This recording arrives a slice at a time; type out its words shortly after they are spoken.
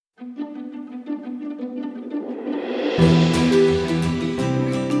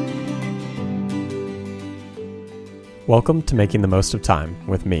Welcome to Making the Most of Time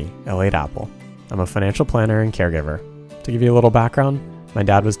with me, Elliot Apple. I'm a financial planner and caregiver. To give you a little background, my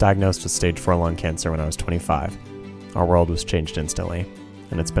dad was diagnosed with stage 4 lung cancer when I was 25. Our world was changed instantly,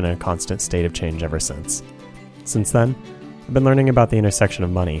 and it's been a constant state of change ever since. Since then, I've been learning about the intersection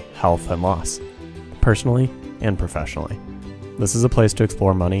of money, health, and loss, personally and professionally. This is a place to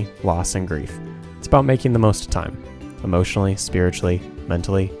explore money, loss, and grief. It's about making the most of time, emotionally, spiritually,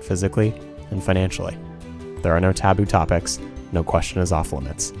 mentally, physically, and financially. There are no taboo topics, no question is off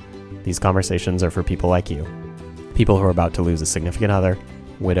limits. These conversations are for people like you, people who are about to lose a significant other,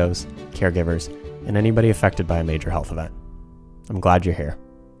 widows, caregivers, and anybody affected by a major health event. I'm glad you're here.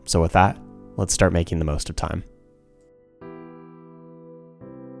 So with that, let's start making the most of time.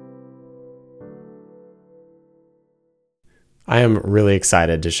 I am really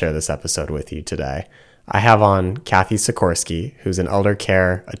excited to share this episode with you today. I have on Cathy Sikorski, who's an elder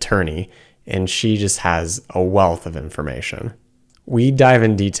care attorney, and she just has a wealth of information. We dive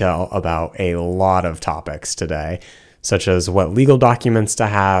in detail about a lot of topics today, such as what legal documents to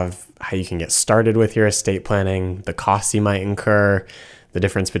have, how you can get started with your estate planning, the costs you might incur, the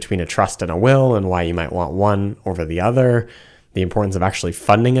difference between a trust and a will and why you might want one over the other, the importance of actually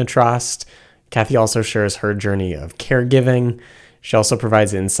funding a trust. Cathy also shares her journey of caregiving. She also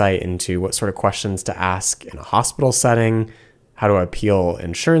provides insight into what sort of questions to ask in a hospital setting, how to appeal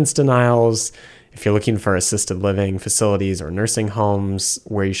insurance denials, if you're looking for assisted living facilities or nursing homes,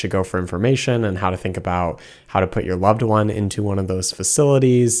 where you should go for information and how to think about how to put your loved one into one of those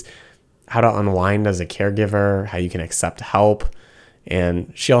facilities, how to unwind as a caregiver, how you can accept help.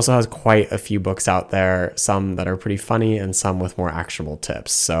 And she also has quite a few books out there, some that are pretty funny and some with more actionable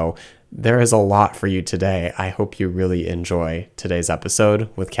tips. So there is a lot for you today. I hope you really enjoy today's episode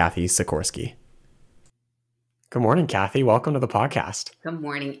with Cathy Sikorski. Good morning, Cathy. Welcome to the podcast. Good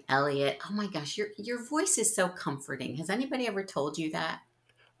morning, Elliot. Oh my gosh, your voice is so comforting. Has anybody ever told you that?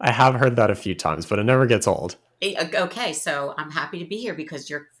 I have heard that a few times, but it never gets old. Okay, so I'm happy to be here because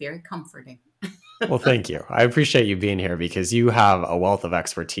you're very comforting. Well, thank you. I appreciate you being here because you have a wealth of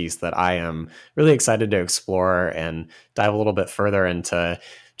expertise that I am really excited to explore and dive a little bit further into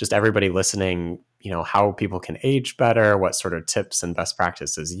just everybody listening, how people can age better, what sort of tips and best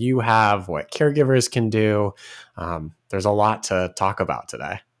practices you have, what caregivers can do. There's a lot to talk about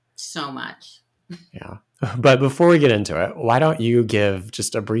today. So much. Yeah. But before we get into it, why don't you give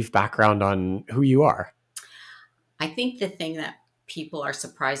just a brief background on who you are? I think the thing that people are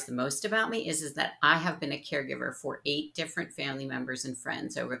surprised the most about me is that I have been a caregiver for 8 different family members and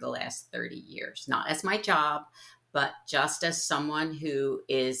friends over the last 30 years, not as my job, but just as someone who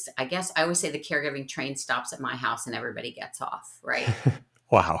is, I guess I always say the caregiving train stops at my house and everybody gets off, right?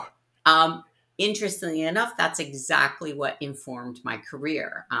 Wow. Interestingly enough, that's exactly what informed my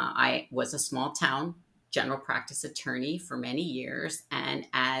career. I was a small town general practice attorney for many years. And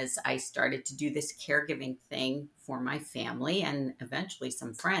as I started to do this caregiving thing for my family and eventually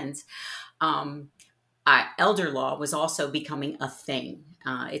some friends, elder law was also becoming a thing.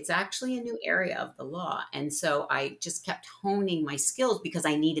 It's actually a new area of the law. And so I just kept honing my skills because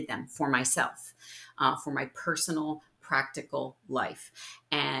I needed them for myself, for my personal, practical life.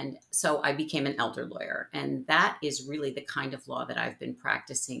 And so I became an elder lawyer. And that is really the kind of law that I've been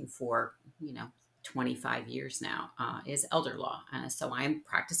practicing for, 25 years now, is elder law. So I'm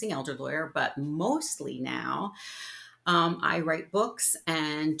practicing elder lawyer, but mostly now I write books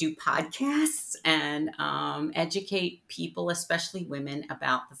and do podcasts and educate people, especially women,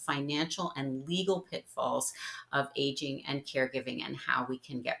 about the financial and legal pitfalls of aging and caregiving and how we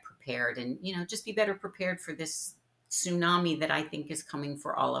can get prepared and, just be better prepared for this tsunami that I think is coming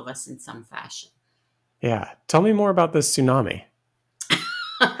for all of us in some fashion. Yeah. Tell me more about this tsunami.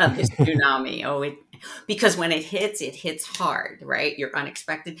 This tsunami. Because when it hits hard, right? You're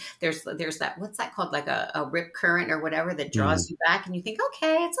unexpected. There's that, what's that called? Like a rip current or whatever that draws you back and you think,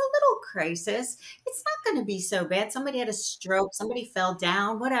 okay, it's a little crisis. It's not going to be so bad. Somebody had a stroke. Somebody fell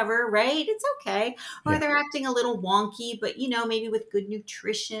down, whatever, right? It's okay. Or they're acting a little wonky, but maybe with good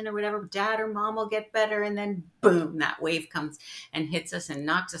nutrition or whatever, dad or mom will get better. And then boom, that wave comes and hits us and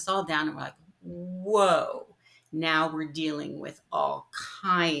knocks us all down. And we're like, whoa. Now we're dealing with all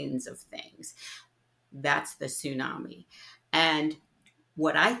kinds of things. That's the tsunami. And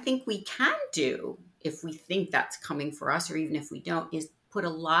what I think we can do, if we think that's coming for us, or even if we don't, is put a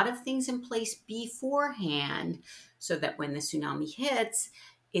lot of things in place beforehand so that when the tsunami hits,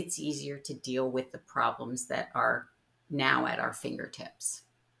 it's easier to deal with the problems that are now at our fingertips.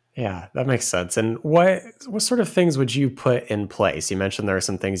 Yeah, that makes sense. And what sort of things would you put in place? You mentioned there are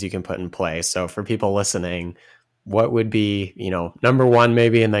some things you can put in place. So for people listening, what would be, number one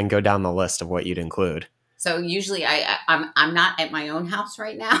maybe, and then go down the list of what you'd include? So usually I'm not at my own house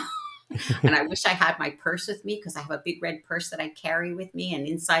right now. And I wish I had my purse with me because I have a big red purse that I carry with me. And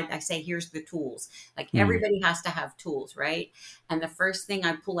inside I say, here's the tools. Like Mm, everybody has to have tools, right? And the first thing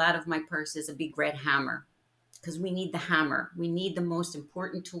I pull out of my purse is a big red hammer, because we need the hammer. We need the most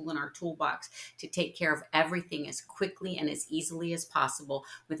important tool in our toolbox to take care of everything as quickly and as easily as possible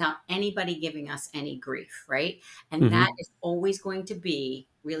without anybody giving us any grief, right? And that hmm. is always going to be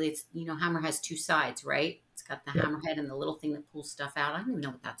really, it's, hammer has two sides, right? It's got the Yep. hammerhead and the little thing that pulls stuff out. I don't even know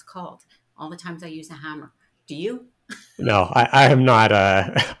what that's called. All the times I use a hammer. Do you? No, I am not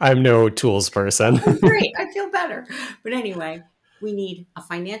I'm no tools person. Oh, great. I feel better. But anyway, we need a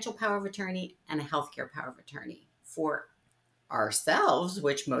financial power of attorney and a healthcare power of attorney for ourselves,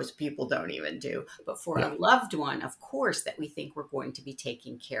 which most people don't even do, but for a Yeah. loved one, of course, that we think we're going to be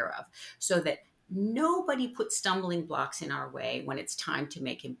taking care of, so that nobody puts stumbling blocks in our way when it's time to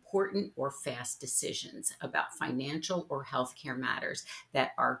make important or fast decisions about financial or healthcare matters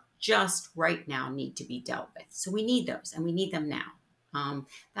that are just right now need to be dealt with. So we need those, and we need them now.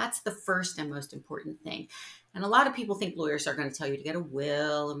 That's the first and most important thing. And a lot of people think lawyers are going to tell you to get a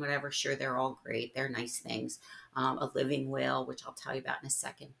will and whatever. Sure, they're all great. They're nice things. A living will, which I'll tell you about in a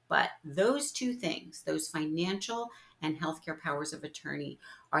second. But those two things, those financial and healthcare powers of attorney,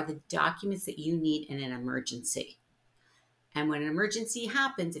 are the documents that you need in an emergency. And when an emergency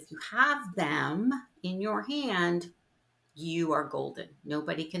happens, if you have them in your hand, you are golden.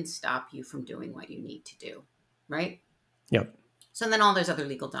 Nobody can stop you from doing what you need to do, right? Yep. So then all those other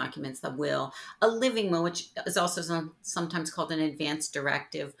legal documents, the will, a living will, which is also sometimes called an advance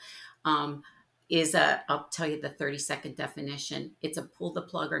directive, um, is I'll tell you the 30-second definition. It's a pull the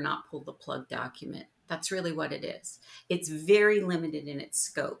plug or not pull the plug document. That's really what it is. It's very limited in its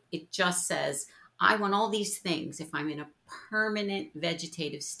scope. It just says, I want all these things if I'm in a permanent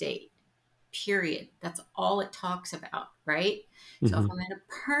vegetative state, period. That's all it talks about, right? So if Hmm. I'm in a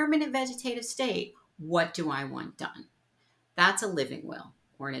permanent vegetative state, what do I want done? That's a living will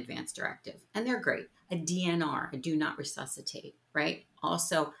or an advance directive. And they're great. A DNR, a do not resuscitate, right?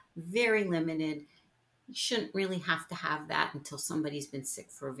 Also, very limited. You shouldn't really have to have that until somebody's been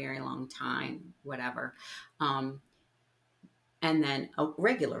sick for a very long time, whatever. Um, and then a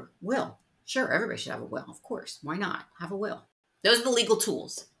regular will. Sure, everybody should have a will, of course. Why not? Have a will. Those are the legal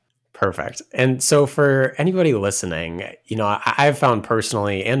tools. Perfect. And so for anybody listening, I've found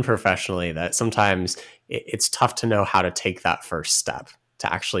personally and professionally that sometimes it's tough to know how to take that first step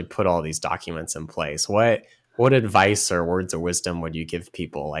to actually put all these documents in place. What advice or words of wisdom would you give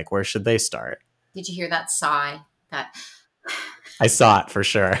people? Like, where should they start? Did you hear that sigh? That I saw it for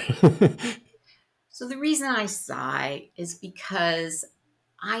sure. So the reason I sigh is because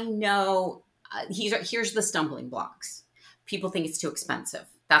I know here's the stumbling blocks. People think it's too expensive.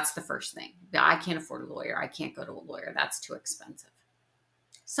 That's the first thing. I can't afford a lawyer. I can't go to a lawyer. That's too expensive.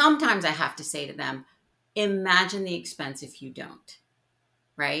 Sometimes I have to say to them, imagine the expense if you don't,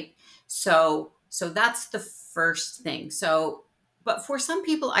 right? So that's the first thing. So but for some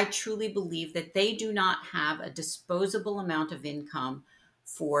people I truly believe that they do not have a disposable amount of income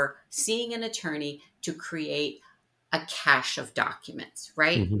for seeing an attorney to create a cache of documents,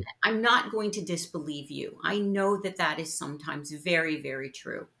 right? Hmm. I'm not going to disbelieve you. I know that that is sometimes very, very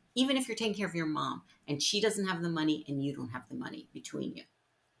true. Even if you're taking care of your mom and she doesn't have the money and you don't have the money between you.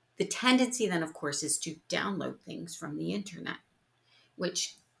 The tendency then, of course, is to download things from the internet,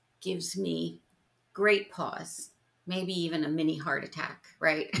 which gives me great pause, maybe even a mini heart attack,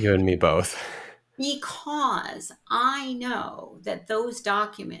 right? You and me both. Because I know that those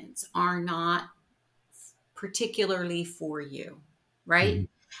documents are not particularly for you, right? Mhm.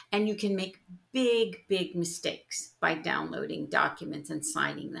 And you can make big, big mistakes by downloading documents and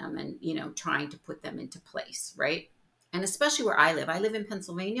signing them and, trying to put them into place, right? And especially where I live in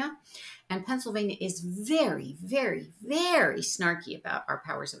Pennsylvania, and Pennsylvania is very, very, very snarky about our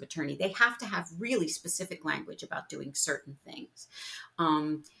powers of attorney. They have to have really specific language about doing certain things.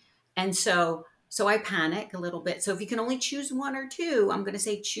 Um, and so I panic a little bit. So if you can only choose one or two, I'm going to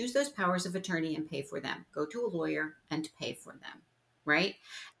say choose those powers of attorney and pay for them. Go to a lawyer and pay for them, right?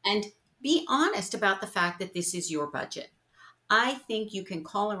 And be honest about the fact that this is your budget. I think you can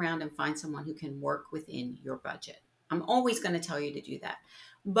call around and find someone who can work within your budget. I'm always going to tell you to do that.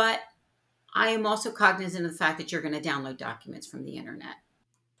 But I am also cognizant of the fact that you're going to download documents from the internet.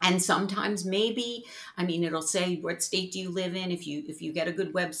 And sometimes maybe, I mean, it'll say what state do you live in. If you get a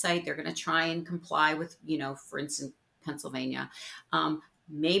good website, they're going to try and comply with, for instance, Pennsylvania.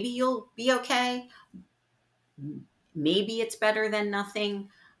 Maybe you'll be okay. Maybe it's better than nothing.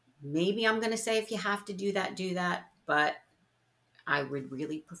 Maybe I'm going to say if you have to do that, do that. But I would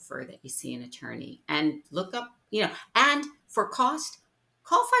really prefer that you see an attorney and look up, and for cost,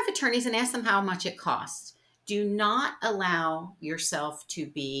 call 5 attorneys and ask them how much it costs. Do not allow yourself to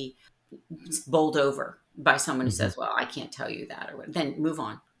be bowled over by someone who Mhm. says, well, I can't tell you that, or what. Then move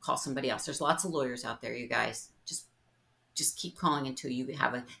on, call somebody else. There's lots of lawyers out there, you guys. Just keep calling until you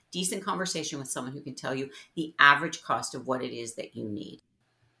have a decent conversation with someone who can tell you the average cost of what it is that you need.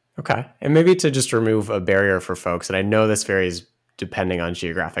 Okay. And maybe to just remove a barrier for folks, and I know this varies depending on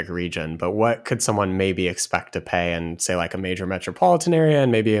geographic region, but what could someone maybe expect to pay in, say, like a major metropolitan area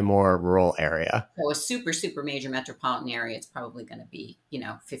and maybe a more rural area? So a super, super major metropolitan area, it's probably going to be,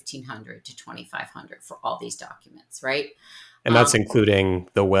 1,500 to 2,500 for all these documents, right? And that's including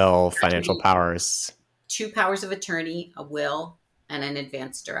the will, financial Attorney, powers. 2 powers of attorney, a will, and an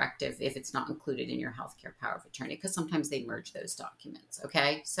advance directive if it's not included in your healthcare power of attorney, because sometimes they merge those documents.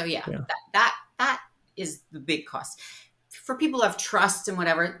 Okay, so yeah, Yeah. that is the big cost. For people who have trusts and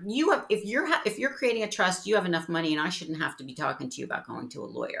whatever, if you're creating a trust, you have enough money, and I shouldn't have to be talking to you about going to a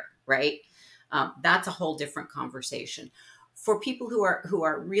lawyer, right? That's a whole different conversation. For people who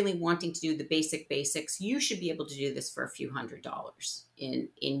are really wanting to do the basics, you should be able to do this for a few $100s in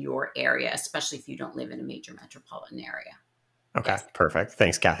your area, especially if you don't live in a major metropolitan area. Okay, Yes. perfect.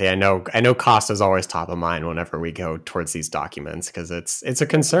 Thanks, Kathy. I know cost is always top of mind whenever we go towards these documents because it's a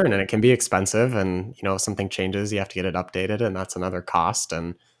concern and it can be expensive and if something changes, you have to get it updated and that's another cost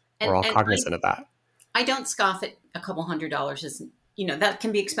and we're all And cognizant of that. I don't scoff at a couple $100s. Is that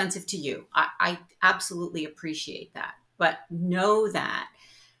can be expensive to you. I absolutely appreciate that, but know that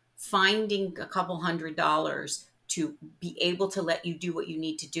finding a couple $100s to be able to let you do what you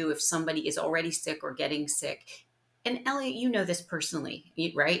need to do if somebody is already sick or getting sick. And Elliot, you know this personally,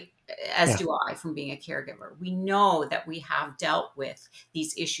 right? As Yeah. do I from being a caregiver. We know that we have dealt with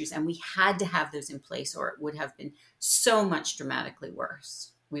these issues and we had to have those in place or it would have been so much dramatically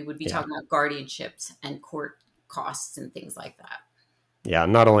worse. We would be Yeah. talking about guardianships and court costs and things like that. Yeah,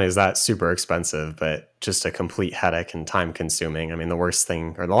 not only is that super expensive, but just a complete headache and time consuming. I mean, the worst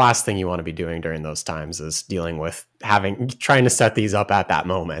thing or the last thing you want to be doing during those times is dealing with trying to set these up at that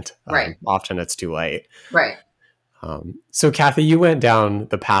moment. Right, Often it's too late. right. So, Kathy, you went down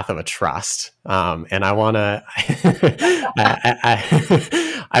the path of a trust, and I want to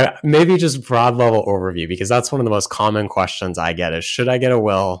maybe just broad level overview because that's one of the most common questions I get is should I get a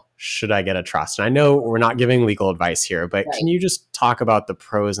will? Should I get a trust? And I know we're not giving legal advice here, but Right. can you just talk about the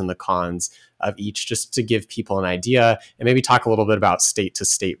pros and the cons of each just to give people an idea and maybe talk a little bit about state to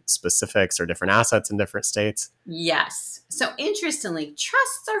state specifics or different assets in different states? Yes. So interestingly,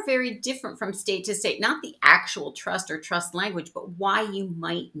 trusts are very different from state to state, not the actual trust or trust language, but why you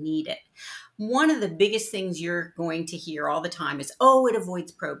might need it. One of the biggest things you're going to hear all the time is, oh, it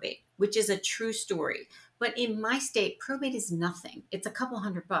avoids probate, which is a true story. But in my state, probate is nothing. It's a couple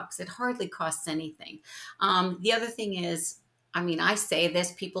 $100. It hardly costs anything. The other thing is, I mean, I say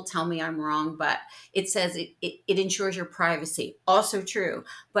this, people tell me I'm wrong, but it says it ensures your privacy. Also true.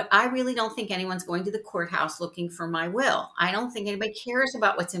 But I really don't think anyone's going to the courthouse looking for my will. I don't think anybody cares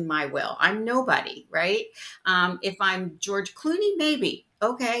about what's in my will. I'm nobody, right? If I'm George Clooney, maybe.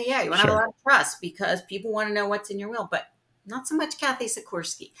 Okay, yeah, you want to have a Sure. lot of trust because people want to know what's in your will, but not so much Cathy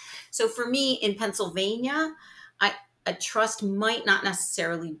Sikorski. So for me in Pennsylvania, I, a trust might not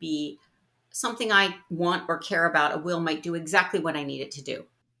necessarily be something I want or care about. A will might do exactly what I need it to do.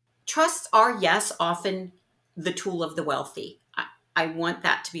 Trusts are, yes, often the tool of the wealthy. I want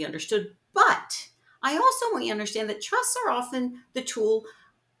that to be understood. But I also want you to understand that trusts are often the tool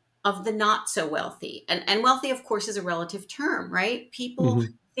of the not so wealthy. And wealthy, of course, is a relative term, right? People Hmm.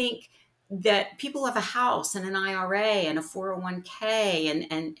 think that people have a house and an IRA and a 401k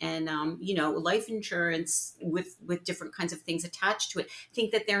and life insurance with different kinds of things attached to it,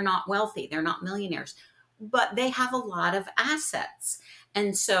 think that they're not wealthy, they're not millionaires, but they have a lot of assets.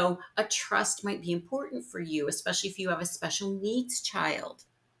 And so a trust might be important for you, especially if you have a special needs child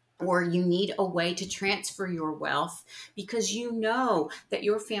or you need a way to transfer your wealth because you know that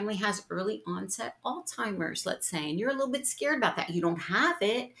your family has early onset Alzheimer's, let's say, and you're a little bit scared about that. You don't have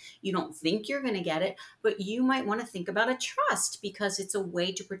it, you don't think you're going to get it, but you might want to think about a trust because it's a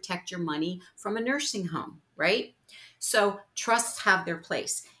way to protect your money from a nursing home, right? So trusts have their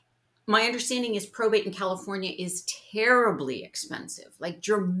place. My understanding is probate in California is terribly expensive, like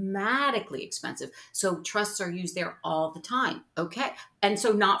dramatically expensive. So trusts are used there all the time. Okay. And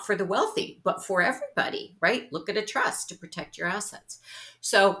so not for the wealthy, but for everybody, right? Look at a trust to protect your assets.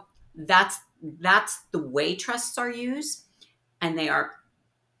 So that's the way trusts are used, and they are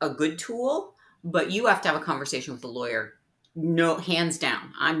a good tool, but you have to have a conversation with a lawyer. No, hands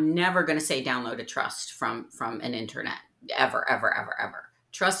down. I'm never going to say download a trust from an internet. ever, ever, ever, ever.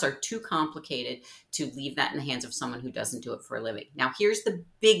 Trusts are too complicated to leave that in the hands of someone who doesn't do it for a living. Now, here's the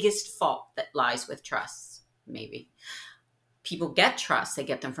biggest fault that lies with trusts, maybe. People get trusts. They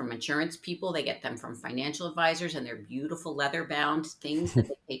get them from insurance people. They get them from financial advisors, and they're beautiful leather bound things that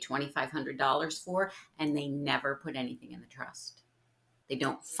they pay $2,500 for, and they never put anything in the trust. They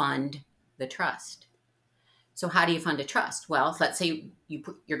don't fund the trust. So how do you fund a trust? Well, let's say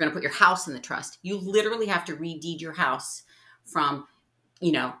you're going to put your house in the trust. You literally have to redeed your house from,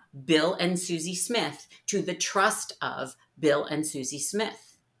 Bill and Susie Smith to the trust of Bill and Susie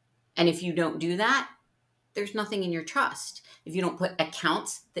Smith. And if you don't do that, there's nothing in your trust. If you don't put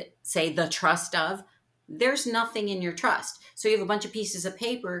accounts that say the trust of, there's nothing in your trust. So you have a bunch of pieces of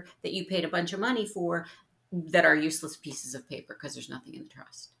paper that you paid a bunch of money for that are useless pieces of paper because there's nothing in the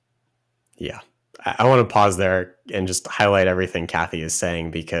trust. Yeah. I want to pause there and just highlight everything Cathy is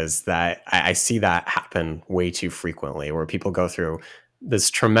saying, because I see that happen way too frequently, where people go through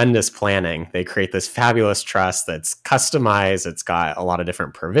this tremendous planning. They create this fabulous trust that's customized. It's got a lot of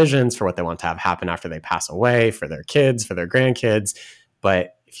different provisions for what they want to have happen after they pass away, for their kids, for their grandkids.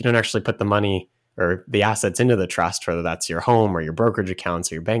 But if you don't actually put the money or the assets into the trust, whether that's your home or your brokerage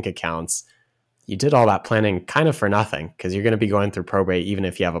accounts or your bank accounts, you did all that planning kind of for nothing, because you're going to be going through probate even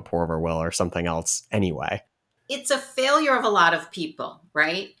if you have a pour over will or something else anyway. It's a failure of a lot of people,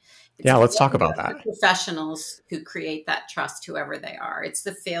 right? It's Yeah, a let's talk failure about of that. the professionals who create that trust, whoever they are. It's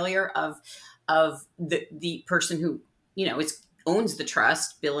the failure of the person who owns the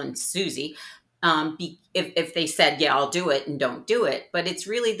trust, Bill and Susie. If they said, "Yeah, I'll do it," and don't do it, but it's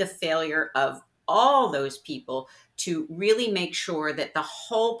really the failure of all those people to really make sure that the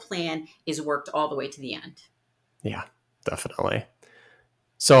whole plan is worked all the way to the end. Yeah, definitely.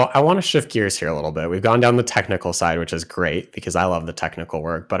 So I want to shift gears here a little bit. We've gone down the technical side, which is great because I love the technical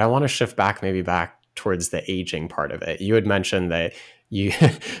work, but I want to shift back towards the aging part of it. You had mentioned that you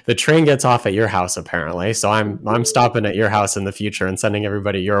the train gets off at your house apparently. So I'm stopping at your house in the future and sending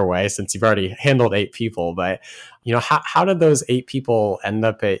everybody your way, since you've already handled 8 people. But how did those 8 people end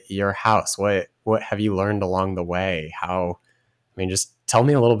up at your house? What have you learned along the way? Just tell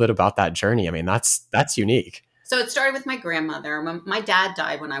me a little bit about that journey. That's unique. So it started with my grandmother. My dad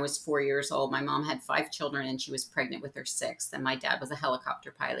died when I was 4 years old. My mom had 5 children and she was pregnant with her 6th. And my dad was a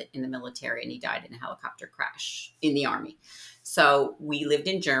helicopter pilot in the military, and he died in a helicopter crash in the Army. So we lived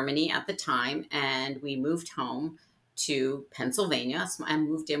in Germany at the time, and we moved home to Pennsylvania. So I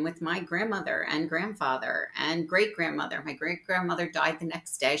moved in with my grandmother and grandfather and great grandmother. My great grandmother died the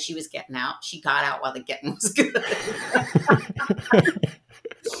next day. She was getting out. She got out while the getting was good.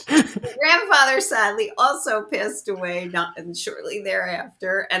 Grandfather sadly also passed away not shortly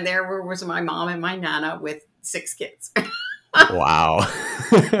thereafter, and there was my mom and my nana with 6 kids. Wow.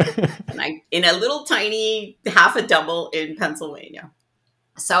 And in a little tiny half a double in Pennsylvania.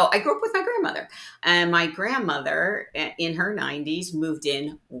 So I grew up with my grandmother, and my grandmother in her 90s moved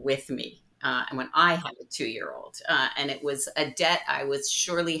in with me. And when I had a 2-year-old, and it was a debt I was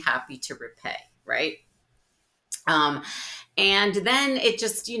surely happy to repay, right? And then it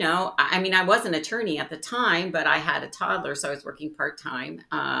just, I was an attorney at the time, but I had a toddler, so I was working part-time.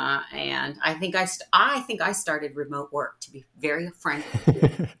 And I think I started remote work, to be very frank.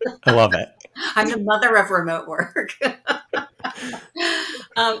 I love it. I'm the mother of remote work.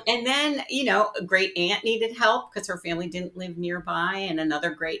 And then, a great aunt needed help because her family didn't live nearby. And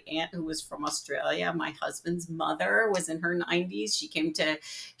another great aunt who was from Australia, my husband's mother, was in her 90s.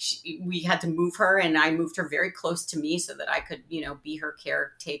 We had to move her, and I moved her very close to me so that I could, be her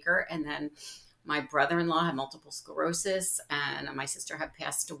caretaker. And then my brother-in-law had multiple sclerosis, and my sister had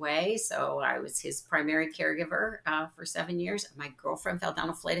passed away. So I was his primary caregiver for 7 years. My girlfriend fell down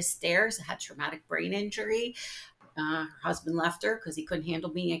a flight of stairs, had traumatic brain injury. Her husband left her because he couldn't handle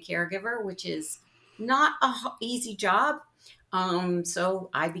being a caregiver, which is not an easy job. So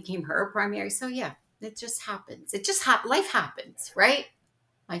I became her primary. So yeah, it just happens. Life happens, right?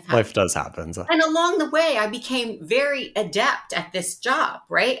 Life does happen. And along the way, I became very adept at this job,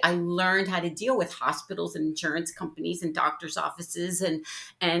 right? I learned how to deal with hospitals and insurance companies and doctors' offices. And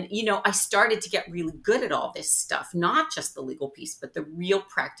I started to get really good at all this stuff, not just the legal piece, but the real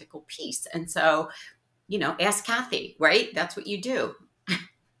practical piece. And so, ask Cathy, right? That's what you do.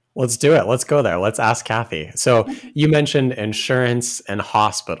 Let's do it. Let's go there. Let's ask Cathy. So you mentioned insurance and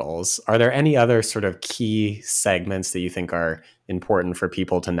hospitals. Are there any other sort of key segments that you think are important for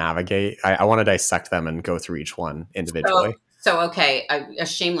people to navigate? I want to dissect them and go through each one individually. Okay, a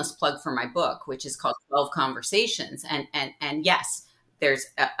shameless plug for my book, which is called 12 Conversations. And yes, there's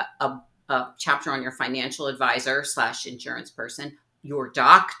a chapter on your financial advisor / insurance person, your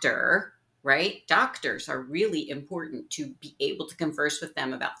doctor, right? Doctors are really important to be able to converse with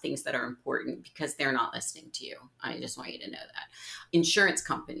them about things that are important because they're not listening to you. I just want you to know that. Insurance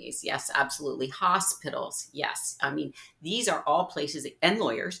companies, yes, absolutely. Hospitals, yes. I mean, these are all places, and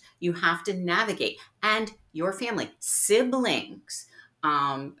lawyers, you have to navigate, and your family, siblings.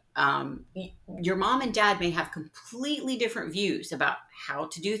 Your mom and dad may have completely different views about how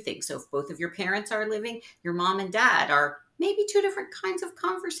to do things. So if both of your parents are living, your mom and dad are maybe two different kinds of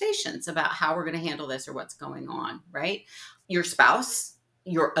conversations about how we're going to handle this or what's going on, right? Your spouse,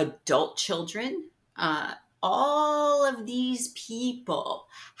 your adult children, all of these people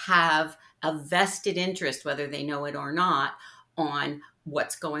have a vested interest, whether they know it or not, on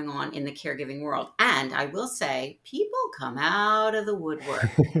what's going on in the caregiving world. And I will say, people come out of the woodwork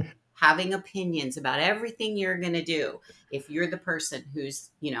having opinions about everything you're going to do if you're the person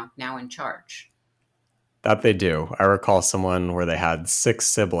who's, now in charge. That they do. I recall someone where they had 6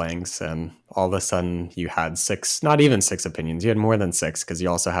 siblings, and all of a sudden you had six, not even 6 opinions. You had more than 6 because you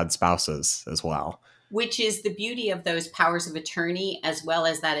also had spouses as well. Which is the beauty of those powers of attorney as well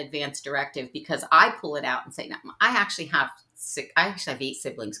as that advance directive, because I pull it out and say, no, I actually have 8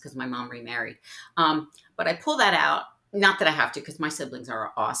 siblings because my mom remarried. But I pull that out, not that I have to because my siblings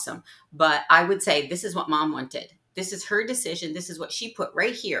are awesome, but I would say, this is what mom wanted. This is her decision. This is what she put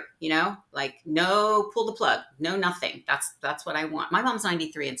right here, like, no, pull the plug, no, nothing. That's what I want. My mom's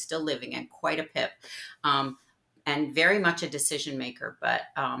 93 and still living and quite a pip. And very much a decision maker. But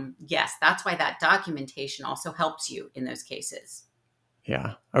yes, that's why that documentation also helps you in those cases.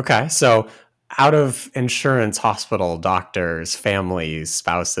 Yeah. Okay. So out of insurance, hospital, doctors, families,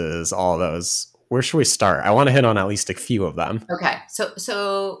 spouses, all those, where should we start? I want to hit on at least a few of them. Okay.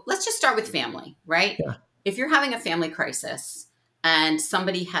 So let's just start with family, right? Yeah. If you're having a family crisis and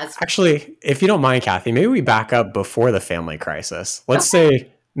somebody has. Actually, if you don't mind, Cathy, maybe we back up before the family crisis. Let's Okay.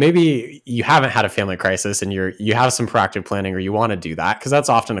 say maybe you haven't had a family crisis and you have some proactive planning, or you want to do that, because that's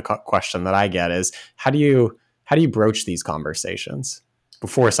often a question that I get is how do you broach these conversations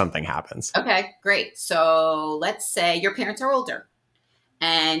before something happens? Okay, great. So let's say your parents are older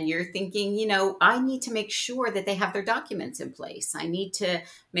and you're thinking, I need to make sure that they have their documents in place. I need to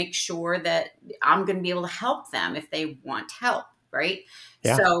make sure that I'm going to be able to help them if they want help, right?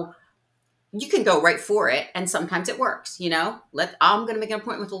 Yeah. So you can go right for it, and sometimes it works. I'm going to make an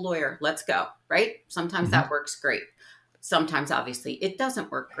appointment with a lawyer. Let's go, right? Sometimes Mm-hmm. that works great. Sometimes, obviously, it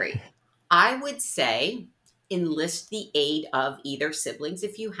doesn't work great. I would say enlist the aid of either siblings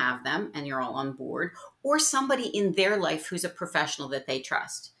if you have them and you're all on board, or somebody in their life who's a professional that they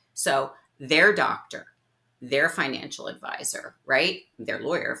trust. So their doctor, their financial advisor, right? Their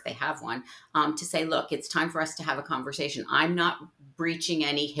lawyer, if they have one, to say, look, it's time for us to have a conversation. I'm not breaching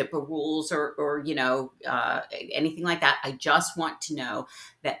any HIPAA rules or anything like that. I just want to know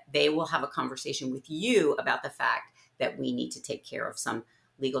that they will have a conversation with you about the fact that we need to take care of some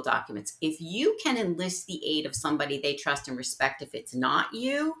legal documents. If you can enlist the aid of somebody they trust and respect, if it's not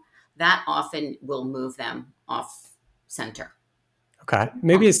you, that often will move them off center. Okay.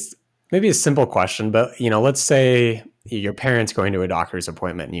 Maybe a simple question, but let's say your parents going to a doctor's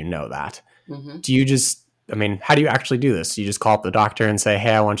appointment and you know that. Mm-hmm. Do you just, I mean, how do you actually do this? Do you just call up the doctor and say,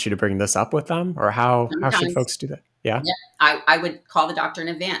 "Hey, I want you to bring this up with them," or how should Sometimes, folks do that? Yeah. yeah, I would call the doctor in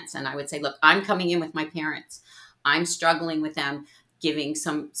advance and I would say, look, I'm coming in with my parents. I'm struggling with them giving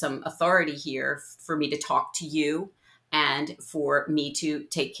some authority here for me to talk to you and for me to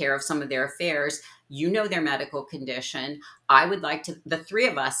take care of some of their affairs. Their medical condition. I would like the 3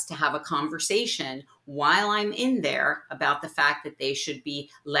 of us to have a conversation while I'm in there about the fact that they should be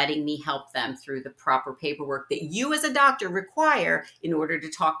letting me help them through the proper paperwork that you as a doctor require in order to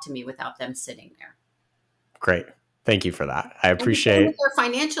talk to me without them sitting there. Great. Thank you for that. I And the same with appreciate. their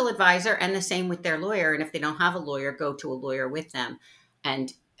financial advisor and the same with their lawyer. And if they don't have a lawyer, go to a lawyer with them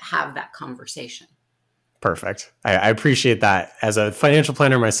and have that conversation. Perfect. I appreciate that. As a financial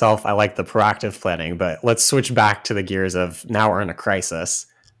planner myself, I like the proactive planning, but let's switch back to the gears of now we're in a crisis.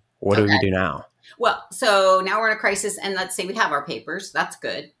 What do we Okay. do now? Well, so now we're in a crisis, and let's say we have our papers. That's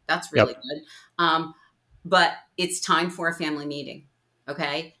good. That's really Yep. good. But it's time for a family meeting.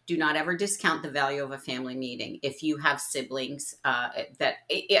 Okay. Do not ever discount the value of a family meeting. If you have siblings,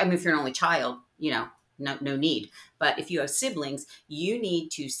 if you're an only child, no need. But if you have siblings, you need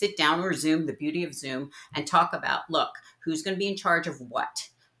to sit down, or Zoom, the beauty of Zoom, and talk about, look, who's going to be in charge of what?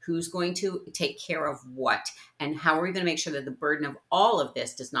 Who's going to take care of what? And how are we going to make sure that the burden of all of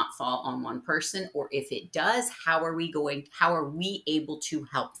this does not fall on one person? Or if it does, how are we able to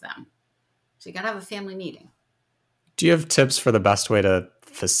help them? So you got to have a family meeting. Do you have tips for the best way to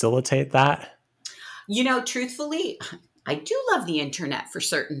facilitate that? Truthfully, I do love the internet for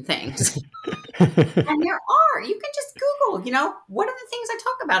certain things. And there are. You can just Google, what are the things I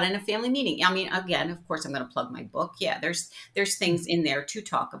talk about in a family meeting? I mean, again, of course, I'm going to plug my book. Yeah, there's things in there to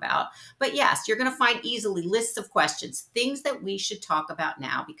talk about. But yes, you're going to find easily lists of questions, things that we should talk about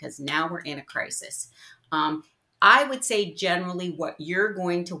now because now we're in a crisis. I would say generally what you're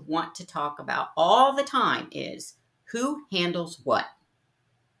going to want to talk about all the time is who handles what.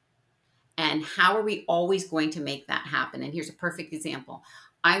 And how are we always going to make that happen? And here's a perfect example.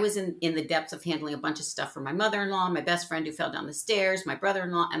 I was in the depths of handling a bunch of stuff for my mother-in-law, my best friend who fell down the stairs, my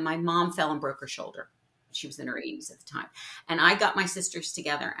brother-in-law, and my mom fell and broke her shoulder. She was in her 80s at the time. And I got my sisters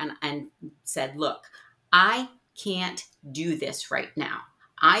together and said, look, I can't do this right now.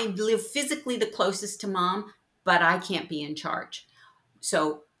 I live physically the closest to mom, but I can't be in charge.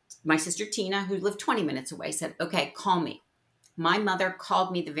 So my sister Tina, who lived 20 minutes away, said, okay, call me. My mother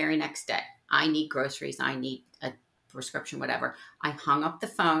called me the very next day. I need groceries. I need a prescription, whatever. I hung up the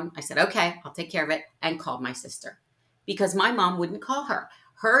phone. I said, okay, I'll take care of it, and called my sister because my mom wouldn't call her.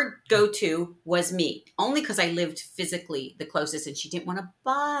 Her go-to was me, only because I lived physically the closest and she didn't want to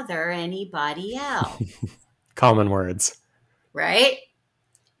bother anybody else. Common words. Right?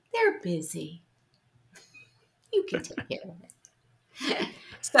 They're busy. You can take care of it.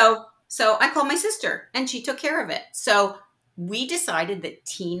 So I called my sister and she took care of it. So we decided that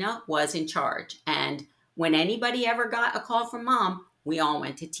Tina was in charge. And when anybody ever got a call from mom, we all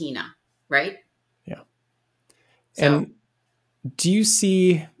went to Tina, right? Yeah. So And do you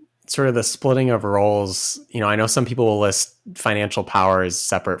see sort of the splitting of roles? I know some people will list financial powers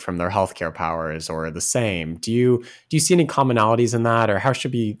separate from their healthcare powers or the same. Do you see any commonalities in that, or how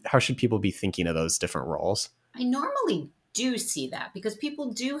should people be thinking of those different roles? I normally do see that because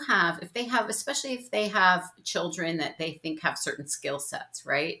people do have, especially if they have children that they think have certain skill sets,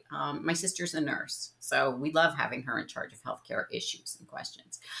 right? My sister's a nurse, so we love having her in charge of healthcare issues and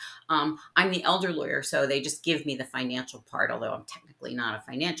questions. I'm the elder lawyer, so they just give me the financial part, although I'm technically not a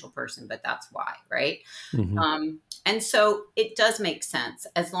financial person, but that's why, right? Mm-hmm. And so it does make sense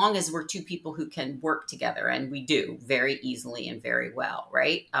as long as we're two people who can work together, and we do very easily and very well,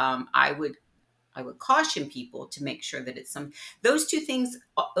 right? I would caution people to make sure that those two things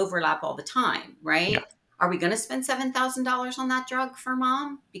overlap all the time, right? Yeah. Are we going to spend $7,000 on that drug for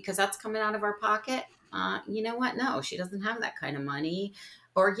mom because that's coming out of our pocket? You know what? No, she doesn't have that kind of money.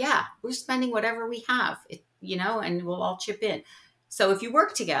 Or yeah, we're spending whatever we have, and we'll all chip in. So if you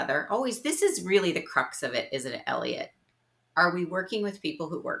work together, this is really the crux of it, isn't it, Elliot? Are we working with people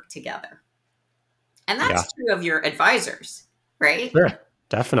who work together? And Yeah. that's true of your advisors, right? Sure.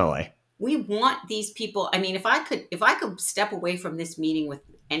 Definitely. We want these people. I mean, if I could step away from this meeting with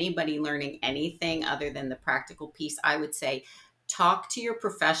anybody learning anything other than the practical piece, I would say talk to your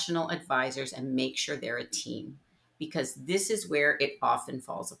professional advisors and make sure they're a team, because this is where it often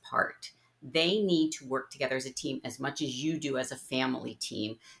falls apart. They need to work together as a team as much as you do as a family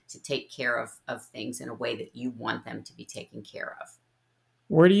team to take care of things in a way that you want them to be taken care of.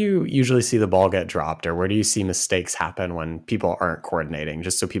 Where do you usually see the ball get dropped, or where do you see mistakes happen when people aren't coordinating,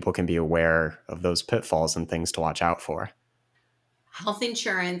 just so people can be aware of those pitfalls and things to watch out for? Health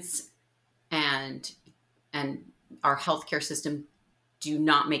insurance and and our healthcare system do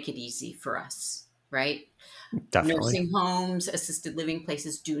not make it easy for us, right? Definitely. Nursing homes, assisted living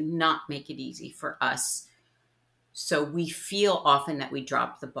places do not make it easy for us. So we feel often that we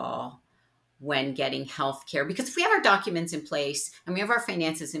drop the ball when getting healthcare, because if we have our documents in place and we have our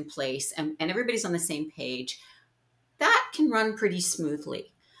finances in place and everybody's on the same page, that can run pretty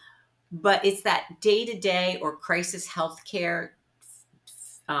smoothly. But it's that day to day or crisis healthcare,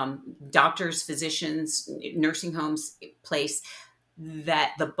 doctors, physicians, nursing homes place,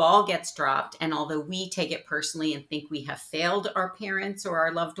 that the ball gets dropped. And although we take it personally and think we have failed our parents or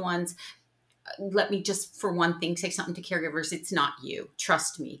our loved ones, let me just for one thing say something to caregivers. It's not you.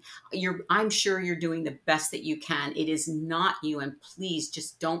 Trust me. I'm sure you're doing the best that you can. It is not you. And please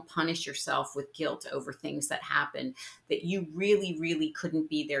just don't punish yourself with guilt over things that happen that you really, really couldn't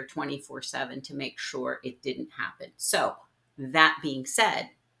be there 24/7 to make sure it didn't happen. So that being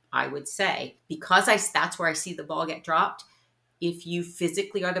said, I would say, because that's where I see the ball get dropped. If you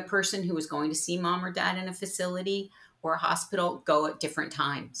physically are the person who is going to see mom or dad in a facility or a hospital, go at different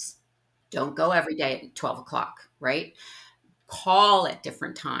times. Don't go every day at 12 o'clock, right? Call at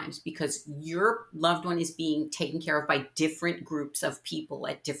different times because your loved one is being taken care of by different groups of people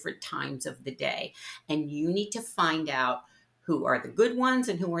at different times of the day. And you need to find out who are the good ones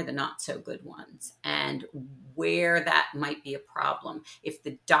and who are the not so good ones and where that might be a problem. If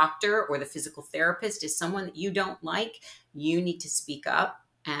the doctor or the physical therapist is someone that you don't like, you need to speak up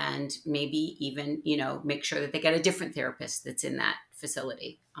and maybe even, make sure that they get a different therapist that's in that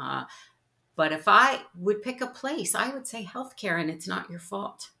facility. But if I would pick a place, I would say healthcare, and it's not your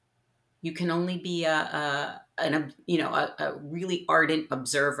fault. You can only be a really ardent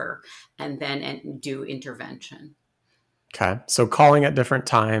observer, and do intervention. Okay. So calling at different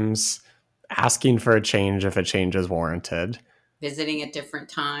times, asking for a change if a change is warranted. Visiting at different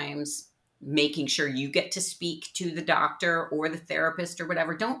times, making sure you get to speak to the doctor or the therapist or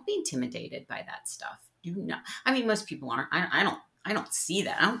whatever. Don't be intimidated by that stuff. Do not. I mean, most people aren't. I don't see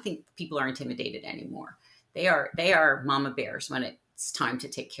that. I don't think people are intimidated anymore. They are mama bears when it's time to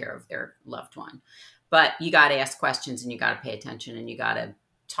take care of their loved one. But you got to ask questions, and you got to pay attention, and you got to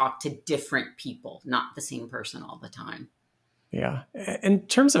talk to different people, not the same person all the time. Yeah. In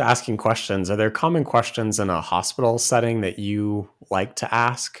terms of asking questions, are there common questions in a hospital setting that you like to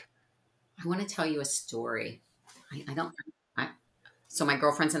ask? I want to tell you a story. I don't. I, so my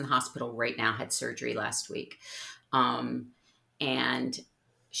girlfriend's in the hospital right now. Had surgery last week, um, and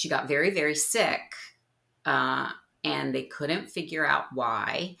she got very, very sick, uh, and they couldn't figure out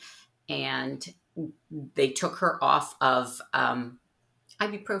why, and they took her off of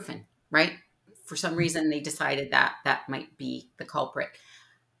ibuprofen. Right, for some reason they decided that that might be the culprit.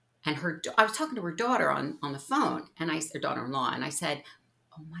 And I was talking to her daughter on the phone, and her daughter-in-law, and I said,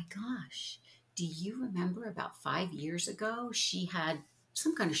 "Oh my gosh, do you remember about 5 years ago she had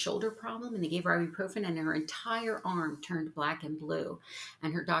some kind of shoulder problem, and they gave her ibuprofen, and her entire arm turned black and blue,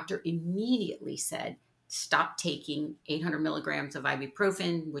 and her doctor immediately said." Stop taking 800 milligrams of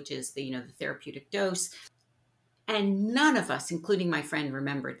ibuprofen, which is the therapeutic dose. And none of us, including my friend,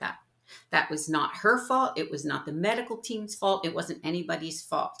 remembered that. That was not her fault. It was not the medical team's fault. It wasn't anybody's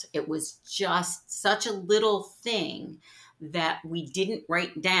fault. It was just such a little thing that we didn't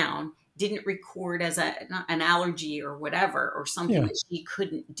write down, didn't record as an allergy or whatever, or something Yeah. that she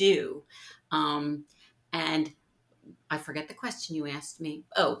couldn't do. And I forget the question you asked me.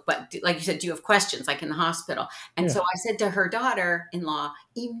 Oh, but like you said, do you have questions like in the hospital? And Yeah. so I said to her daughter-in-law,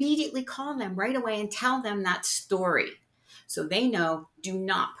 immediately call them right away and tell them that story. So they know, do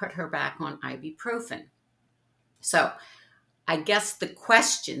not put her back on ibuprofen. So I guess the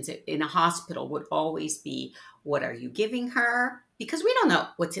questions in a hospital would always be, what are you giving her? Because we don't know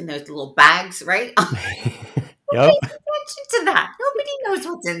what's in those little bags, right? Who Yep. pays attention to that? Nobody knows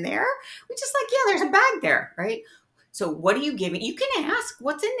what's in there. We're just like, yeah, there's a bag there, right? So what are you giving? You can ask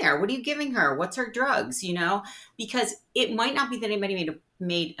what's in there. What are you giving her? What's her drugs? Because it might not be that anybody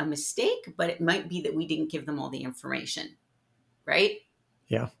made a mistake, but it might be that we didn't give them all the information, right?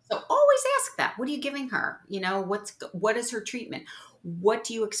 Yeah. So always ask that. What are you giving her? What is her treatment? What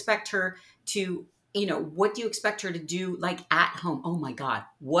do you expect her to, what do you expect her to do like at home? Oh my God.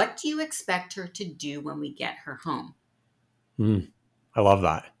 What do you expect her to do when we get her home? I love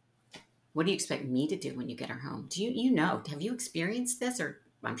that. What do you expect me to do when you get her home? Have you experienced this? Or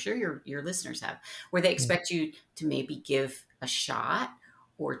I'm sure your listeners have, where they expect you to maybe give a shot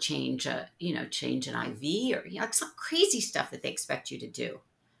or change an IV, or some crazy stuff that they expect you to do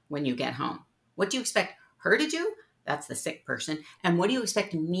when you get home. What do you expect her to do? That's the sick person. And what do you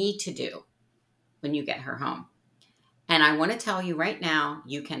expect me to do when you get her home? And I want to tell you right now,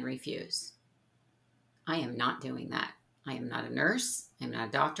 you can refuse. I am not doing that. I am not a nurse. I'm not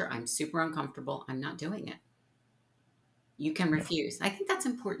a doctor. I'm super uncomfortable. I'm not doing it. You can Yeah. refuse. I think that's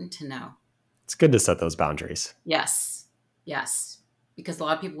important to know. It's good to set those boundaries. Yes. Yes. Because a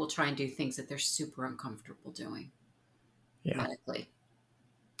lot of people will try and do things that they're super uncomfortable doing Yeah. medically.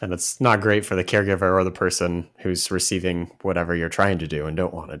 And it's not great for the caregiver or the person who's receiving whatever you're trying to do and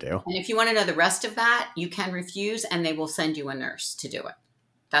don't want to do. And if you want to know the rest of that, you can refuse, and they will send you a nurse to do it.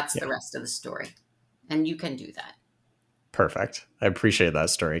 That's the Yeah. rest of the story. And you can do that. Perfect. I appreciate that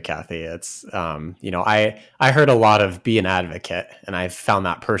story, Cathy. It's, I heard a lot of be an advocate, and I found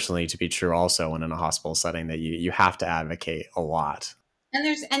that personally to be true also when in a hospital setting, that you have to advocate a lot.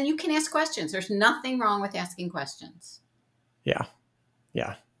 And you can ask questions. There's nothing wrong with asking questions. Yeah.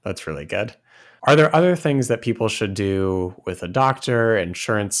 Yeah. That's really good. Are there other things that people should do with a doctor,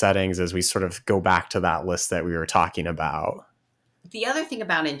 insurance settings, as we sort of go back to that list that we were talking about? The other thing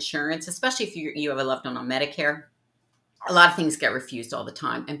about insurance, especially if you have a loved one on Medicare, a lot of things get refused all the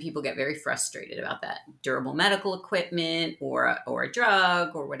time, and people get very frustrated about that. Durable medical equipment or a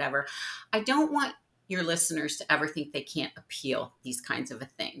drug or whatever. I don't want your listeners to ever think they can't appeal these kinds of a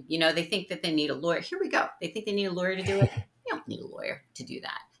thing. They think that they need a lawyer. Here we go. They think they need a lawyer to do it. You don't need a lawyer to do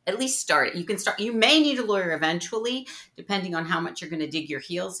that. At least start it. You can start. You may need a lawyer eventually, depending on how much you're going to dig your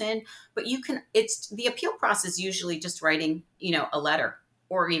heels in. But it's the appeal process, usually just writing, a letter,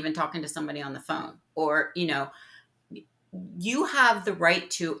 or even talking to somebody on the phone, or, you have the right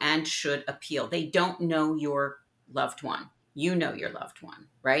to and should appeal. They don't know your loved one. You know your loved one,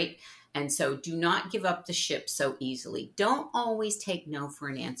 right? And so do not give up the ship so easily. Don't always take no for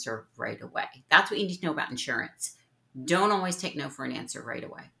an answer right away. That's what you need to know about insurance. Don't always take no for an answer right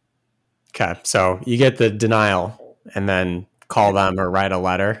away. Okay. So you get the denial and then call them or write a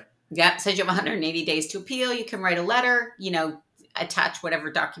letter. Yeah, says you have 180 days to appeal. You can write a letter, attach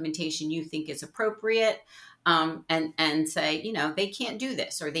whatever documentation you think is appropriate, and say, they can't do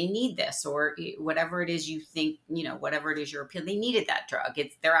this, or they need this, or whatever it is you think, whatever it is your appeal, they needed that drug.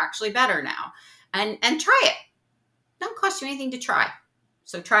 They're actually better now, and try it. Don't cost you anything to try,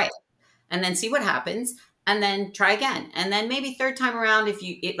 so try it, and then see what happens. And then try again. And then maybe third time around,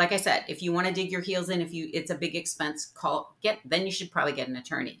 like I said, if you want to dig your heels in, it's a big expense, then you should probably get an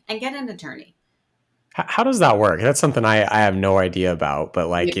attorney and get an attorney. How does that work? That's something I have no idea about, but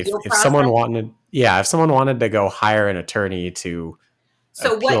like if process? someone wanted to go hire an attorney to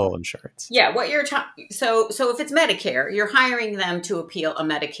appeal insurance. Yeah. What you're talking, so if it's Medicare, you're hiring them to appeal a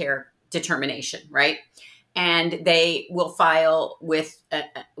Medicare determination, right? And they will file with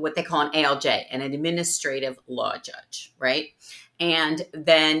what they call an ALJ, an administrative law judge, right? And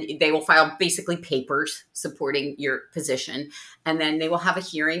then they will file basically papers supporting your position. And then they will have a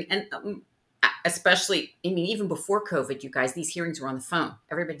hearing. And especially, even before COVID, you guys, these hearings were on the phone.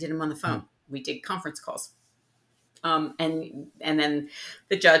 Everybody did them on the phone. Mm-hmm. We did conference calls. And then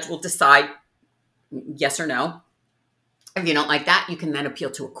the judge will decide yes or no. If you don't like that, you can then appeal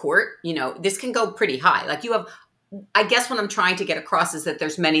to a court. This can go pretty high. Like I guess what I'm trying to get across is that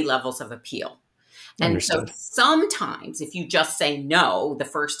there's many levels of appeal. And Understood. So sometimes if you just say no the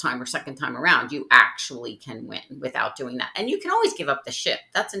first time or second time around, you actually can win without doing that. And you can always give up the ship.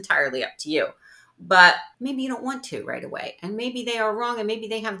 That's entirely up to you. But maybe you don't want to right away. And maybe they are wrong, and maybe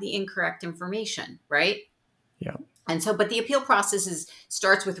they have the incorrect information, right? Yeah. And so, but the appeal process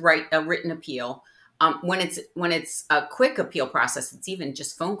starts with a written appeal. When it's a quick appeal process, it's even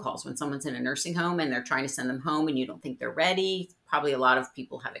just phone calls. When someone's in a nursing home and they're trying to send them home and you don't think they're ready, probably a lot of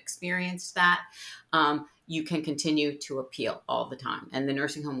people have experienced that. You can continue to appeal all the time. And the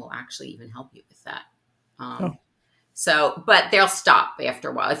nursing home will actually even help you with that. So, but they'll stop after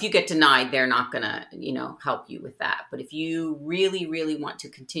a while. If you get denied, they're not going to, help you with that. But if you really, really want to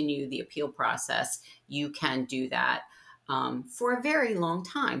continue the appeal process, you can do that for a very long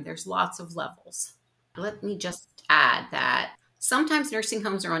time. There's lots of levels. Let me just add that sometimes nursing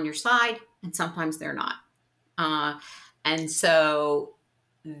homes are on your side and sometimes they're not. And so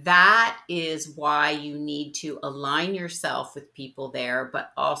that is why you need to align yourself with people there,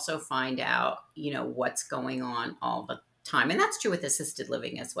 but also find out, what's going on all the time. And that's true with assisted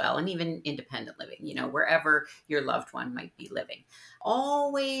living as well. And even independent living, wherever your loved one might be living.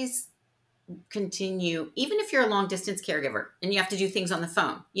 Always continue, even if you're a long distance caregiver and you have to do things on the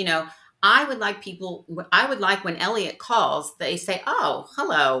phone, I would like when Elliot calls, they say, "Oh,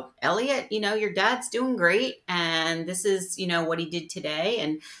 hello, Elliot, your dad's doing great. And this is, what he did today."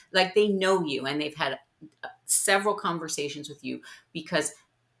 And like, they know you and they've had several conversations with you because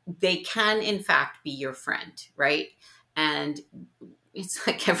they can in fact be your friend. Right. And it's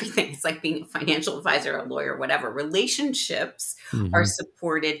like everything. It's like being a financial advisor, a lawyer, whatever. Relationships are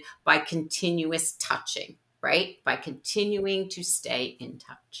supported by continuous touching, right? By continuing to stay in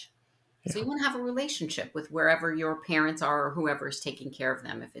touch. Yeah. So you want to have a relationship with wherever your parents are or whoever is taking care of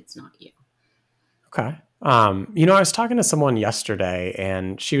them if it's not you. Okay. I was talking to someone yesterday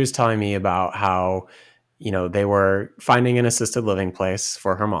and she was telling me about how, they were finding an assisted living place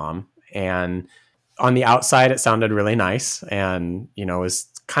for her mom. And on the outside, it sounded really nice and, was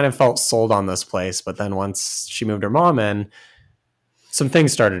kind of felt sold on this place. But then once she moved her mom in, some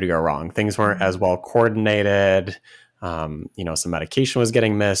things started to go wrong. Things weren't as well coordinated. Some medication was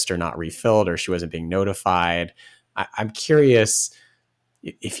getting missed or not refilled, or she wasn't being notified. I'm curious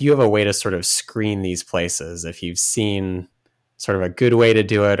if you have a way to sort of screen these places, if you've seen sort of a good way to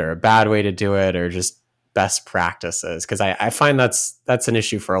do it or a bad way to do it, or just best practices. Because I find that's an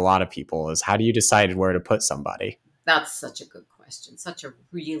issue for a lot of people, is how do you decide where to put somebody? That's such a good question. Such a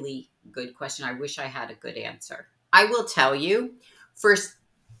really good question. I wish I had a good answer. I will tell you first.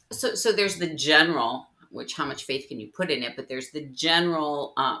 So there's the general, which how much faith can you put in it? But there's the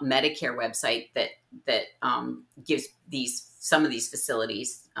general Medicare website that gives some of these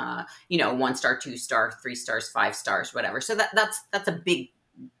facilities, 1 star, 2 star, 3 stars, 5 stars, whatever. So that's a big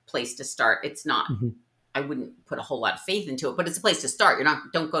place to start. It's not. I wouldn't put a whole lot of faith into it, but it's a place to start.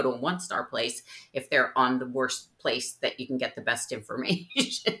 Don't go to a 1 star place if they're on the worst place that you can get the best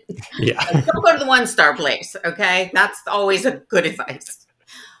information. Yeah. Don't go to the 1 star place. Okay. That's always a good advice.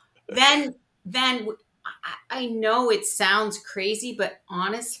 Then I know it sounds crazy, but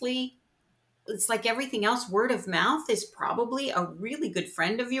honestly, it's like everything else. Word of mouth is probably a really good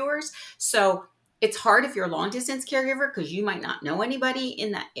friend of yours. So it's hard if you're a long distance caregiver because you might not know anybody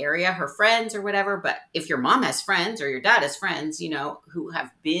in that area, her friends or whatever. But if your mom has friends or your dad has friends, who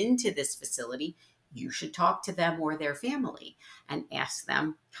have been to this facility, you should talk to them or their family and ask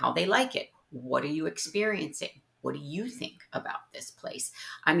them how they like it. What are you experiencing? What do you think about this place?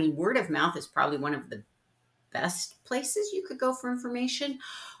 I mean, word of mouth is probably one of the best places you could go for information.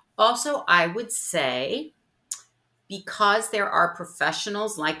 Also, I would say, because there are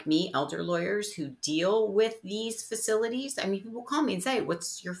professionals like me, elder lawyers, who deal with these facilities. I mean, people call me and say,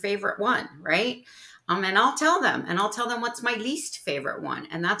 "What's your favorite one?" Right? And I'll tell them what's my least favorite one.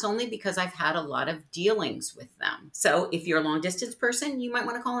 And that's only because I've had a lot of dealings with them. So if you're a long distance person, you might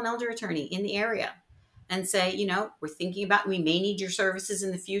want to call an elder attorney in the area and say, we're thinking about, we may need your services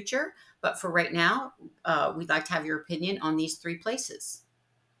in the future, but for right now, we'd like to have your opinion on these three places.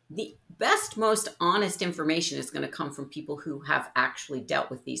 The best, most honest information is going to come from people who have actually dealt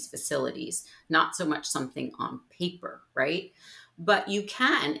with these facilities, not so much something on paper, right? But you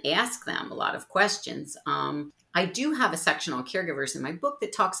can ask them a lot of questions. I do have a section on caregivers in my book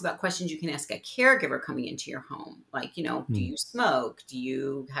that talks about questions you can ask a caregiver coming into your home. Like, do Mm. you smoke?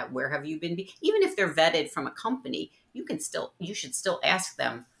 Where have you been? Even if they're vetted from a company, you should still ask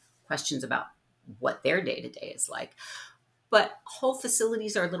them questions about what their day to day is like. But whole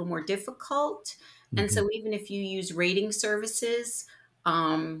facilities are a little more difficult. And Mhm. so even if you use rating services,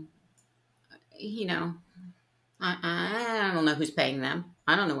 um, you know, I don't know who's paying them.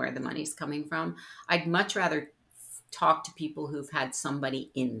 I don't know where the money's coming from. I'd much rather talk to people who've had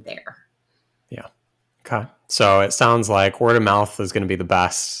somebody in there. Yeah. Okay. So it sounds like word of mouth is going to be the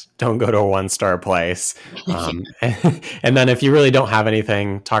best. Don't go to a one-star place. Yeah. And then if you really don't have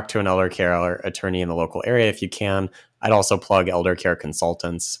anything, talk to an elder care or attorney in the local area if you can. I'd also plug elder care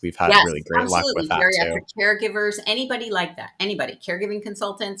consultants. We've had Yes, really great luck with absolutely. that too. Geriatric caregivers, anybody like that, anybody, caregiving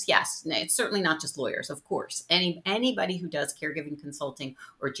consultants. Yes, no, it's certainly not just lawyers, of course. Anybody who does caregiving consulting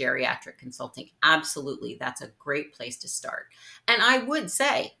or geriatric consulting, absolutely, that's a great place to start. And I would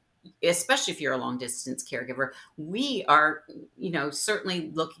say, especially if you're a long distance caregiver, we are, certainly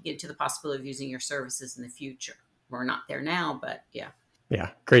looking into the possibility of using your services in the future. We're not there now, but yeah,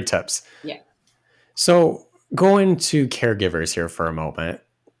 Yeah, great tips. yeah. So going to caregivers here for a moment,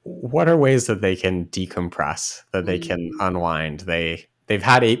 what are ways that they can decompress, that they can Mm. unwind? They've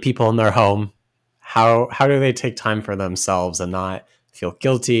had 8 people in their home. How do they take time for themselves and not feel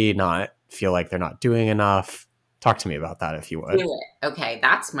guilty, not feel like they're not doing enough? Talk to me about that if you Do would. it. Okay,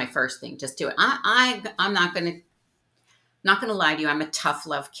 that's my first thing. Just do it. I'm not gonna lie to you. I'm a tough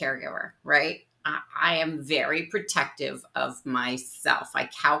love caregiver, right? I am very protective of myself.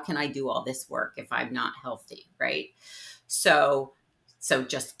 Like, how can I do all this work if I'm not healthy, right? So, so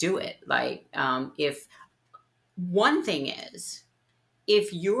just do it. Like, if one thing is,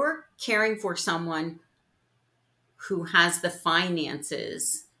 if you're caring for someone who has the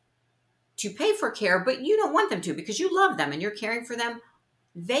finances to pay for care, but you don't want them to because you love them and you're caring for them,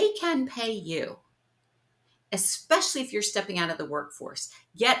 they can pay you, especially if you're stepping out of the workforce.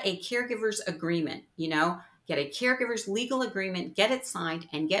 Get a caregiver's agreement, get a caregiver's legal agreement, get it signed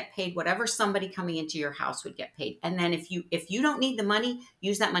and get paid whatever somebody coming into your house would get paid. And then if you don't need the money,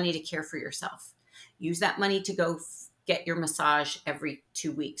 use that money to care for yourself. Use that money to go get your massage every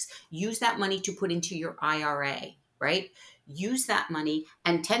 2 weeks. Use that money to put into your IRA, right? Use that money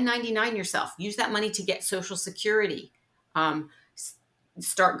and 1099 yourself. Use that money to get Social Security. Um,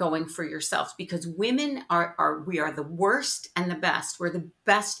 start going for yourselves, because women we are the worst and the best. We're the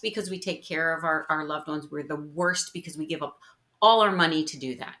best because we take care of our loved ones. We're the worst because we give up all our money to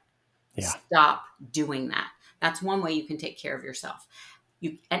do that. Yeah. Stop doing that. That's one way you can take care of yourself.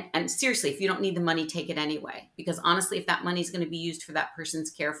 And seriously, if you don't need the money, take it anyway, because honestly, if that money is going to be used for that person's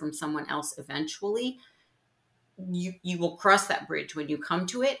care from someone else eventually, you will cross that bridge when you come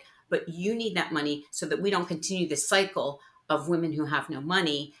to it. But you need that money so that we don't continue this cycle of women who have no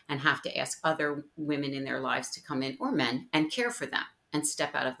money and have to ask other women in their lives to come in, or men, and care for them and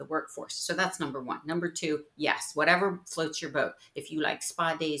step out of the workforce. So that's number one. Number two, yes, whatever floats your boat. If you like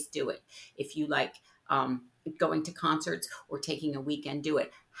spa days, do it. If you like going to concerts or taking a weekend, do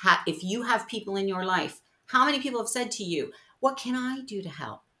it. If you have people in your life, how many people have said to you, "What can I do to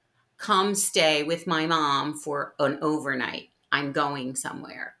help?" "Come stay with my mom for an overnight. I'm going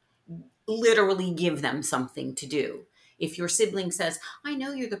somewhere." Literally give them something to do. If your sibling says, "I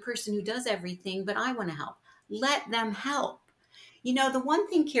know you're the person who does everything, but I want to help," let them help. The one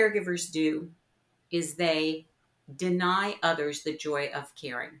thing caregivers do is they deny others the joy of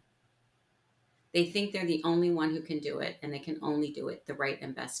caring. They think they're the only one who can do it, and they can only do it the right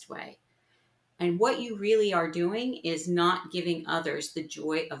and best way. And what you really are doing is not giving others the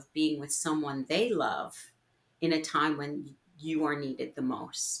joy of being with someone they love in a time when you are needed the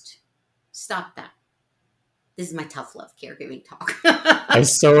most. Stop that. This is my tough love caregiving talk. I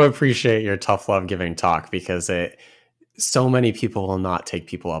so appreciate your tough love giving talk, because so many people will not take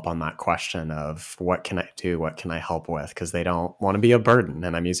people up on that question of what can I do, what can I help with, because they don't want to be a burden.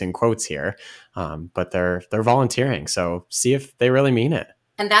 And I'm using quotes here, but they're volunteering. So see if they really mean it.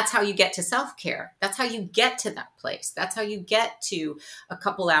 And that's how you get to self-care. That's how you get to that place. That's how you get to a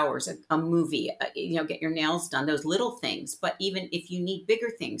couple hours, a movie, get your nails done, those little things. But even if you need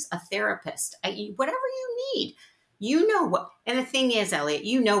bigger things, a therapist, whatever you need, you know what. And the thing is, Elliot,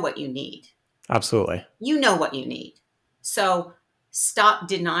 you know what you need. Absolutely. You know what you need. So stop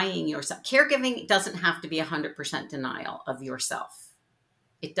denying yourself. Caregiving doesn't have to be 100% denial of yourself.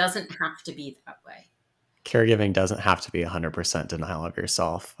 It doesn't have to be that way. Caregiving doesn't have to be 100% denial of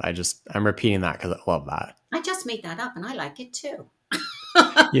yourself. I'm repeating that because I love that. I just made that up and I like it too.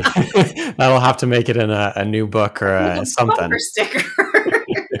 Yeah. That'll have to make it in a new book or something. Bumper sticker.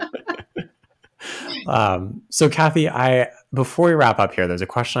 So Cathy, before we wrap up here, there's a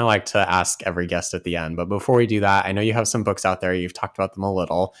question I like to ask every guest at the end. But before we do that, I know you have some books out there. You've talked about them a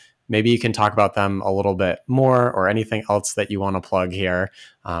little. Maybe you can talk about them a little bit more, or anything else that you want to plug here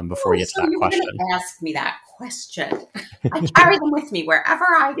before we get to that question. You're going to ask me that question. I carry them with me wherever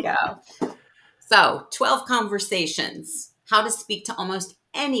I go. So 12 conversations, how to speak to almost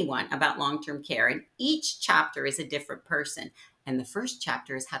anyone about long-term care. And each chapter is a different person. And the first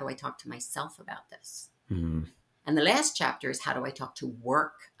chapter is, how do I talk to myself about this? Mm. And the last chapter is, how do I talk to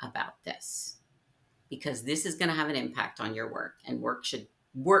work about this? Because this is going to have an impact on your work, and work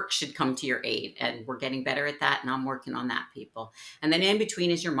should come to your aid. And we're getting better at that. And I'm working on that, people. And then in between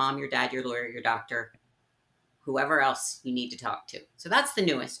is your mom, your dad, your lawyer, your doctor, whoever else you need to talk to. So that's the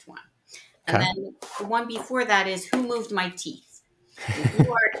newest one. And then the one before that is, who moved my teeth?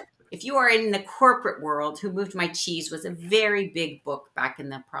 If you are in the corporate world, Who Moved My Cheese was a very big book back in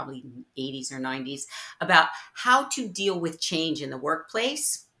the probably 80s or 90s about how to deal with change in the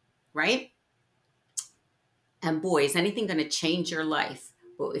workplace, right? And boy, is anything going to change your life?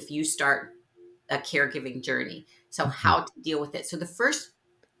 Well, if you start a caregiving journey. So how to deal with it. So the first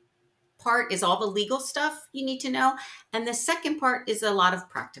part is all the legal stuff you need to know. And the second part is a lot of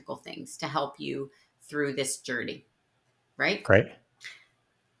practical things to help you through this journey, right? Great.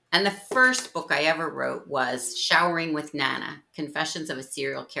 And the first book I ever wrote was Showering with Nana, Confessions of a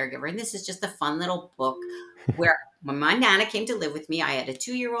Serial Caregiver. And this is just a fun little book where when my Nana came to live with me, I had a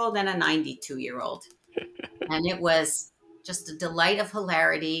 2-year-old and a 92-year-old. And it was just a delight of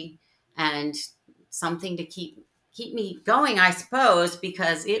hilarity and something to keep me going, I suppose,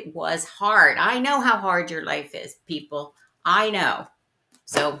 because it was hard. I know how hard your life is, people. I know.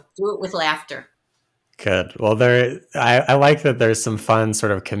 So do it with laughter. Good. Well, I like that there's some fun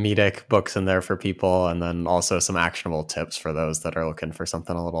sort of comedic books in there for people, and then also some actionable tips for those that are looking for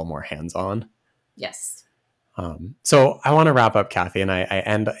something a little more hands-on. Yes. So I want to wrap up, Cathy, and I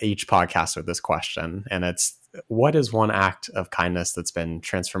end each podcast with this question, and it's, what is one act of kindness that's been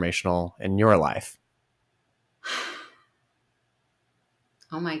transformational in your life?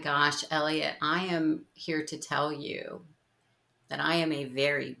 Oh my gosh, Elliot, I am here to tell you that I am a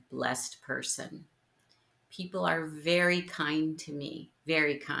very blessed person. People are very kind to me,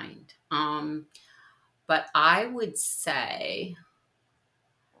 very kind. But I would say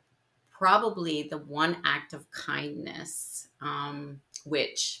probably the one act of kindness,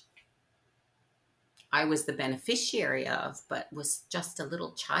 which I was the beneficiary of, but was just a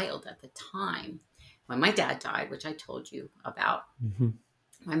little child at the time when my dad died, which I told you about. Mm-hmm.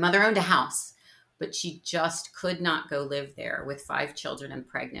 My mother owned a house, but she just could not go live there with 5 children and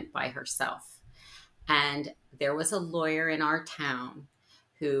pregnant by herself. And there was a lawyer in our town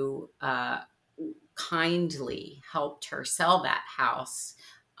who kindly helped her sell that house.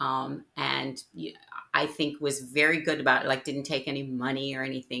 And I think was very good about it, like didn't take any money or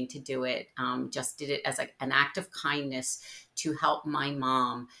anything to do it. Just did it as an act of kindness to help my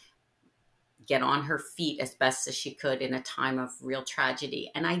mom get on her feet as best as she could in a time of real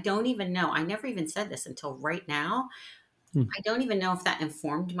tragedy. And I don't even know, I never even said this until right now. I don't even know if that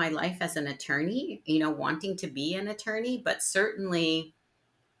informed my life as an attorney, wanting to be an attorney, but certainly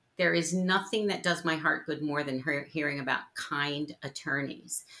there is nothing that does my heart good more than hearing about kind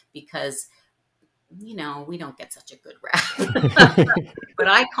attorneys, because, we don't get such a good rap. But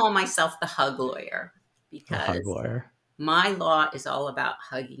I call myself the hug lawyer, because my law is all about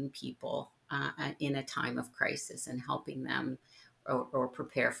hugging people in a time of crisis and helping them or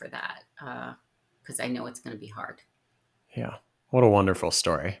prepare for that. because I know it's going to be hard. Yeah. What a wonderful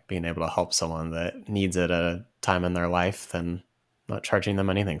story, being able to help someone that needs it at a time in their life and not charging them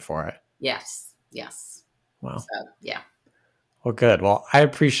anything for it. Yes. Yes. Wow. So, yeah. Well, good. Well, I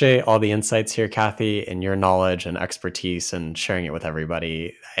appreciate all the insights here, Cathy, and your knowledge and expertise and sharing it with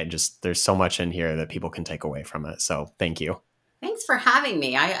everybody. There's so much in here that people can take away from it. So thank you. Thanks for having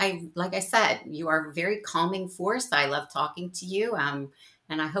me. I like I said, you are a very calming force. I love talking to you.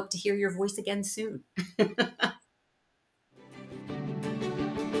 And I hope to hear your voice again soon.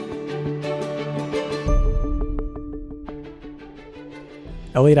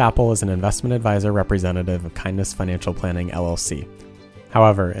 Elliot Apple is an investment advisor representative of Kindness Financial Planning, LLC.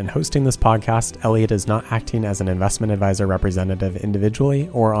 However, in hosting this podcast, Elliot is not acting as an investment advisor representative individually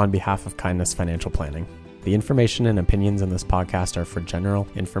or on behalf of Kindness Financial Planning. The information and opinions in this podcast are for general,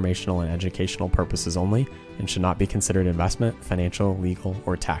 informational, and educational purposes only and should not be considered investment, financial, legal,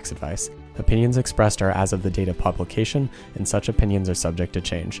 or tax advice. Opinions expressed are as of the date of publication, and such opinions are subject to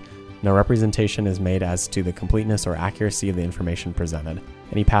change. No representation is made as to the completeness or accuracy of the information presented.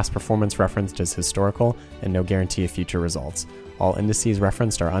 Any past performance referenced is historical and no guarantee of future results. All indices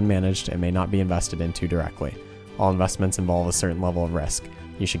referenced are unmanaged and may not be invested into directly. All investments involve a certain level of risk.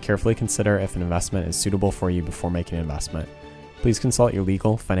 You should carefully consider if an investment is suitable for you before making an investment. Please consult your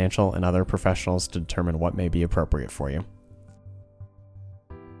legal, financial, and other professionals to determine what may be appropriate for you.